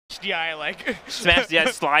DI, like smash DI,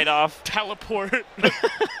 slide off, teleport.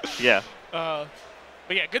 Yeah. But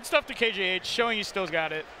yeah, good stuff to KJH, showing he still's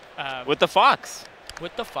got it. With the Fox.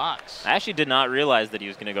 With the Fox. I actually did not realize that he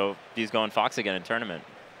was going Fox again in tournament.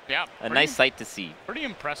 Yeah. A nice sight to see. Pretty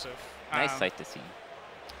impressive. Nice sight to see.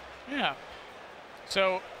 Yeah.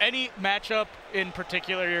 So, any matchup in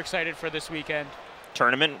particular you're excited for this weekend?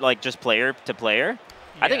 Tournament, like just player to player?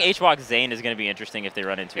 Yeah. I think HBox Zane is going to be interesting if they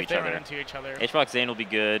run into each other. HBox Zane will be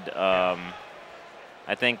good. I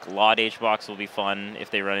think Laud HBox will be fun if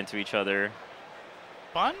they run into each other.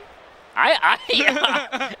 Fun?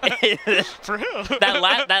 For who? that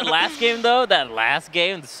last game though,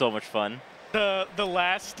 is so much fun. The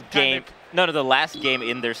last game. No, the last game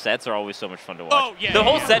in their sets are always so much fun to watch. Oh, yeah. The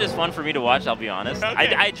whole set is fun for me to watch, I'll be honest.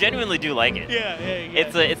 Okay. I genuinely do like it. Yeah.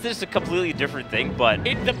 It's just a completely different thing, but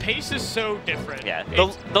the pace is so different. Yeah.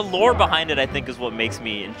 The lore behind it, I think, is what makes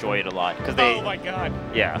me enjoy it a lot. Oh my god.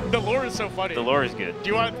 Yeah. The lore is so funny. The lore is good. Do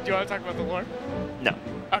you want to talk about the lore? No.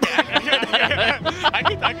 Okay.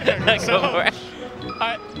 I can so,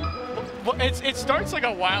 it starts like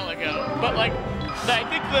a while ago, but like I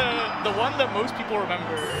think the one that most people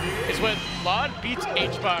remember is when Laud beats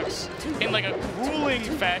HBox in like a grueling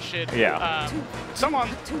fashion. Yeah. Some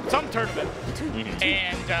tournament,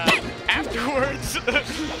 and afterwards,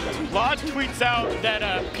 Laud tweets out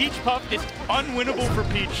that Peach Puff is unwinnable for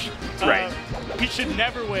Peach. Right. Peach should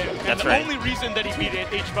never win. And the only reason that he beat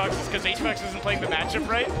HBox is because HBox isn't playing the matchup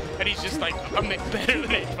right, and he's just like, I'm better than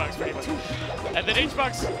HBox pretty much. And then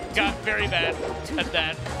HBox got very bad at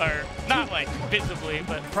that, or not like visibly,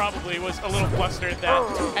 but probably was a little flustered at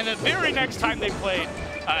that. And the very next time they played,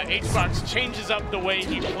 HBox changes up the way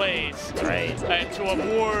he plays to a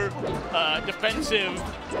more defensive,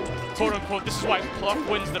 quote-unquote, this is why Puff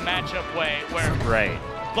wins the matchup way, where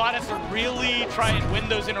Laud has to really try and win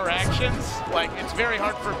those interactions. Like, it's very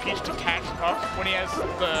hard for Peach to catch Puff when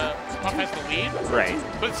Puff has the lead. Right.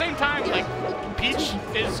 But at the same time, like, Peach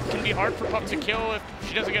can be hard for Puff to kill if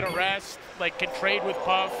she doesn't get a rest, like, can trade with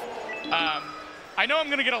Puff. I know I'm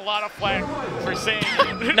gonna get a lot of flack for saying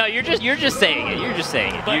it. No, you're just saying it. You're just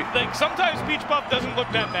saying it. But like sometimes Peach Puff doesn't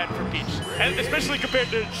look that bad for Peach, especially compared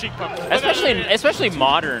to Sheik Puff. Especially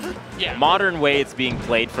modern way it's being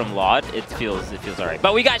played from Laud. It feels alright.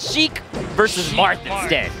 But we got Sheik versus Marth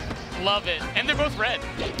instead. Love it, and they're both red.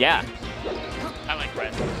 Yeah. I like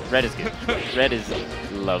red. Red is good. Red is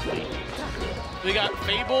lovely. We got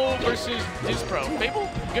Fable versus Dyspro. Fable,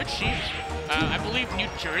 good Sheik. I believe New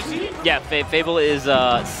Jersey? Yeah, Fable is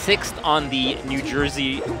 6th on the New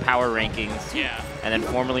Jersey power rankings. Yeah. And then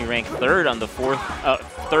formerly ranked 3rd on the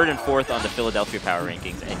 3rd and 4th on the Philadelphia power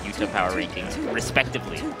rankings and Utah power rankings,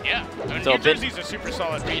 respectively. Yeah. I mean, so New Jersey's a super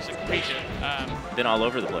solid region. Been all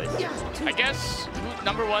over the place. I guess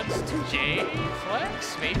number one's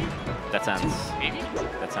J-Flex, maybe? That sounds... Maybe?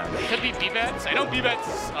 That sounds... Could be B-Bats. I know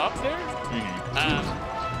B-Bats up there.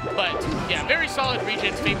 But yeah, very solid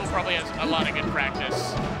region. Fable probably has a lot of good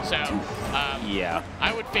practice. So yeah,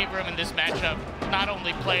 I would favor him in this matchup. Not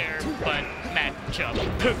only player, but matchup.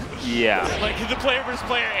 Yeah. Like the player versus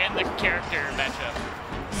player and the character matchup.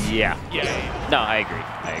 Yeah. Yeah. No, I agree.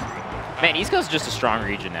 Man, East Coast is just a strong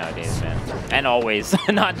region nowadays, man. And always.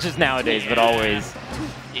 Not just nowadays, but always.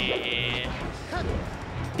 Yeah.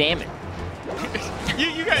 Damn it.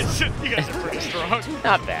 you guys are pretty strong.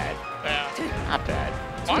 Not bad. Yeah. Not bad.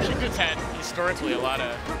 Washington's had historically a lot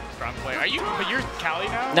of strong play. But you're Cali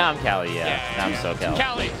now? No, I'm Cali, yeah. I'm so Cali.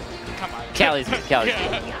 Cali, come on. Cali's good. Cali's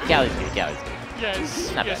good. Yeah,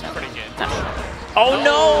 it's pretty good. Oh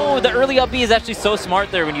no! The early up B is actually so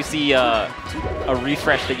smart there when you see a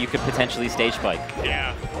refresh that you could potentially stage spike.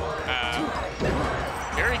 Yeah.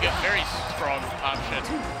 Very good, very strong option.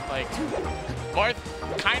 Like, Marth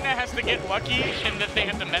kind of has to get lucky in that they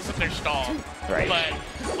have to mess up their stall. Right. But,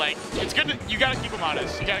 like, it's good you gotta keep them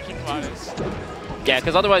honest. Yeah,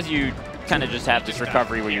 because otherwise you kind of just have this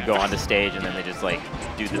recovery where you go on the stage and then they just, like,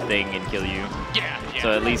 do the thing and kill you. Yeah.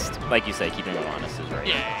 So at least, like you say, keeping them honest is right.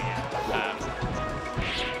 Yeah.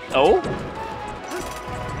 Oh,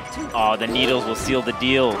 the needles will seal the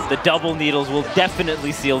deal. The double needles will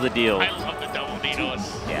definitely seal the deal. I love the double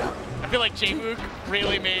needles. Yeah. I feel like J-Book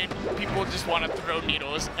really made people just want to throw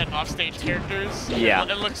needles at offstage characters. Yeah.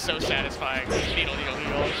 It looks so satisfying. Needle.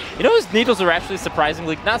 You know whose needles are actually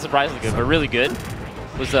not surprisingly good, but really good,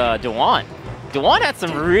 was Dewan. Dewan had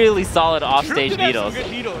some really solid offstage needles. Some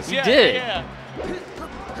good needles. He did.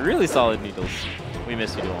 Really solid needles. We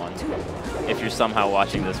miss you, Dewan. If you're somehow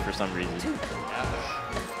watching this for some reason.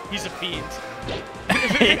 He's a fiend.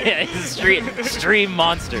 Yeah, he's a stream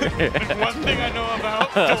monster. One thing I know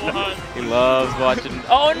about Dewan. He loves watching.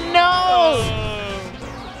 Oh no!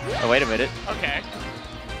 Oh, wait a minute. Okay.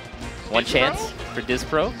 One chance for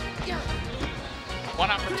Dyspro.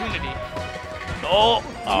 One opportunity. Oh!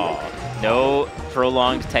 Oh, no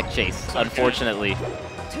prolonged tech chase, so unfortunately.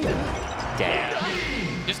 Damn.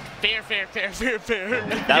 Just fair. That'll do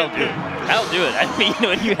it. That'll do it. I mean,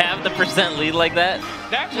 when you have the % lead like that,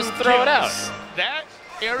 just throw it out. That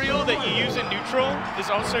aerial that you use in neutral is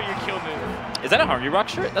also your kill move. Is that a Harmony Rock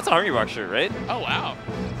shirt? That's a Harmony Rock shirt, right? Oh, wow.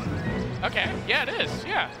 Okay, yeah, it is,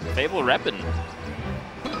 yeah. Fable reppin'.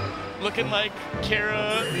 Looking like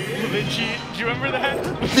Kara Vinci. Do you remember that?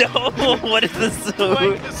 No, what is this?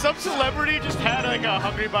 Like, some celebrity just had like a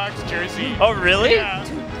Hungry Box jersey. Oh, really? Yeah.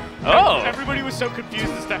 Oh. Everybody was so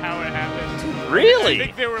confused as to how it happened. Really? I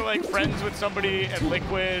think they were like friends with somebody at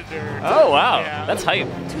Liquid or... Oh, wow. Yeah. That's hype.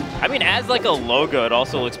 I mean, as like a logo, it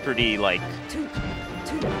also looks pretty like...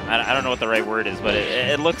 I don't know what the right word is, but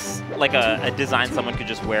it looks like a design someone could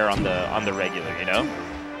just wear on the regular, you know?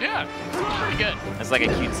 Yeah, pretty good. It's like a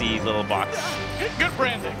cutesy little box. Good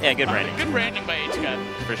branding. Yeah, good branding. Good branding by HGOT.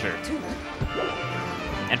 For sure.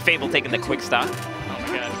 And Fable taking the quick stop. Oh my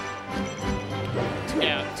god.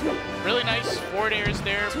 Yeah, really nice forward airs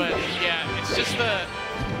there, but yeah, it's just the...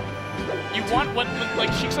 You want when,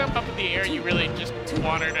 like, Sheik's up in the air, you really just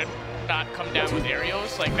want her to not come down with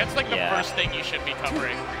aerials. Like, that's like the first thing you should be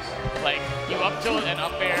covering. Like, you up tilt and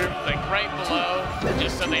up air, like right below,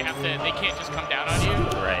 just so they can't just come down on you.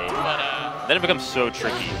 Right. But then it becomes so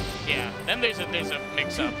tricky. Yeah. Then there's a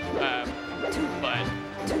mix up. But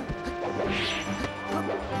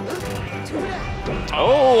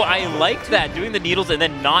oh, I like that, doing the needles and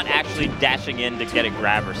then not actually dashing in to get a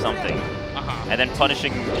grab or something. And then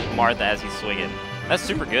punishing Marth as he's swinging. That's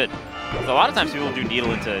super good. So a lot of times people do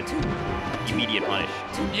needle into immediate punish.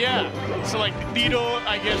 Yeah. So like needle,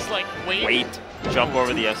 I guess like wait, jump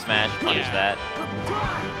over the F smash, punish that.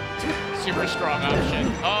 Super strong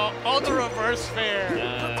option. Oh, all the reverse fair.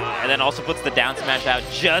 And then also puts the down smash out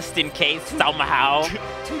just in case somehow.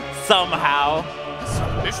 Somehow.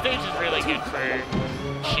 This stage is really good for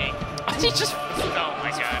Sheik. He just oh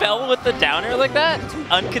my god. Fell with the downer like that?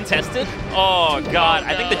 Uncontested? Oh god,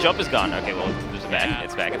 I think the jump is gone. Okay, well, there's a back. Yeah.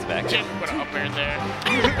 It's back, it's back. Jim put an up air there.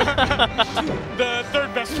 The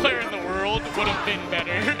third best player in the world would have been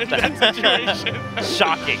better in that situation.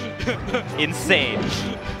 Shocking. Insane.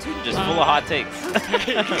 Just full of hot takes.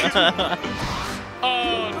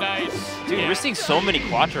 Oh, nice. Dude, we're seeing so many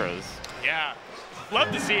quattros. Yeah.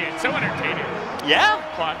 Love to see it. So entertaining. Yeah?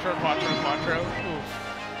 Quattro. Ooh.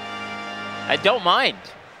 I don't mind.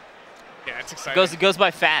 Yeah, it's exciting. It goes by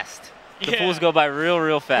fast. The pools go by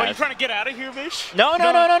real fast. Are you trying to get out of here, Mish?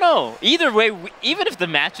 No. Either way, even if the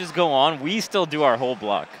matches go on, we still do our whole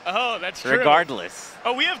block. Oh, that's true. Regardless.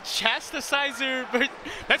 Oh, we have Chastisizer, but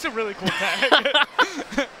that's a really cool tag.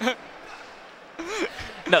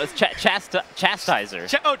 No, it's Chastizer. Chastizer.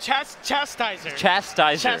 Chastizer.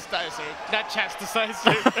 Not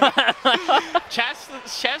Chastisizer.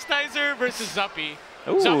 Chastizer versus Zuppy.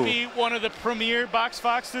 Ooh. Zuppy, one of the premier box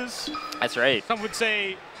foxes. That's right. Some would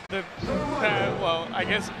say well, I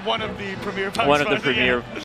guess one of the premier box One of the premier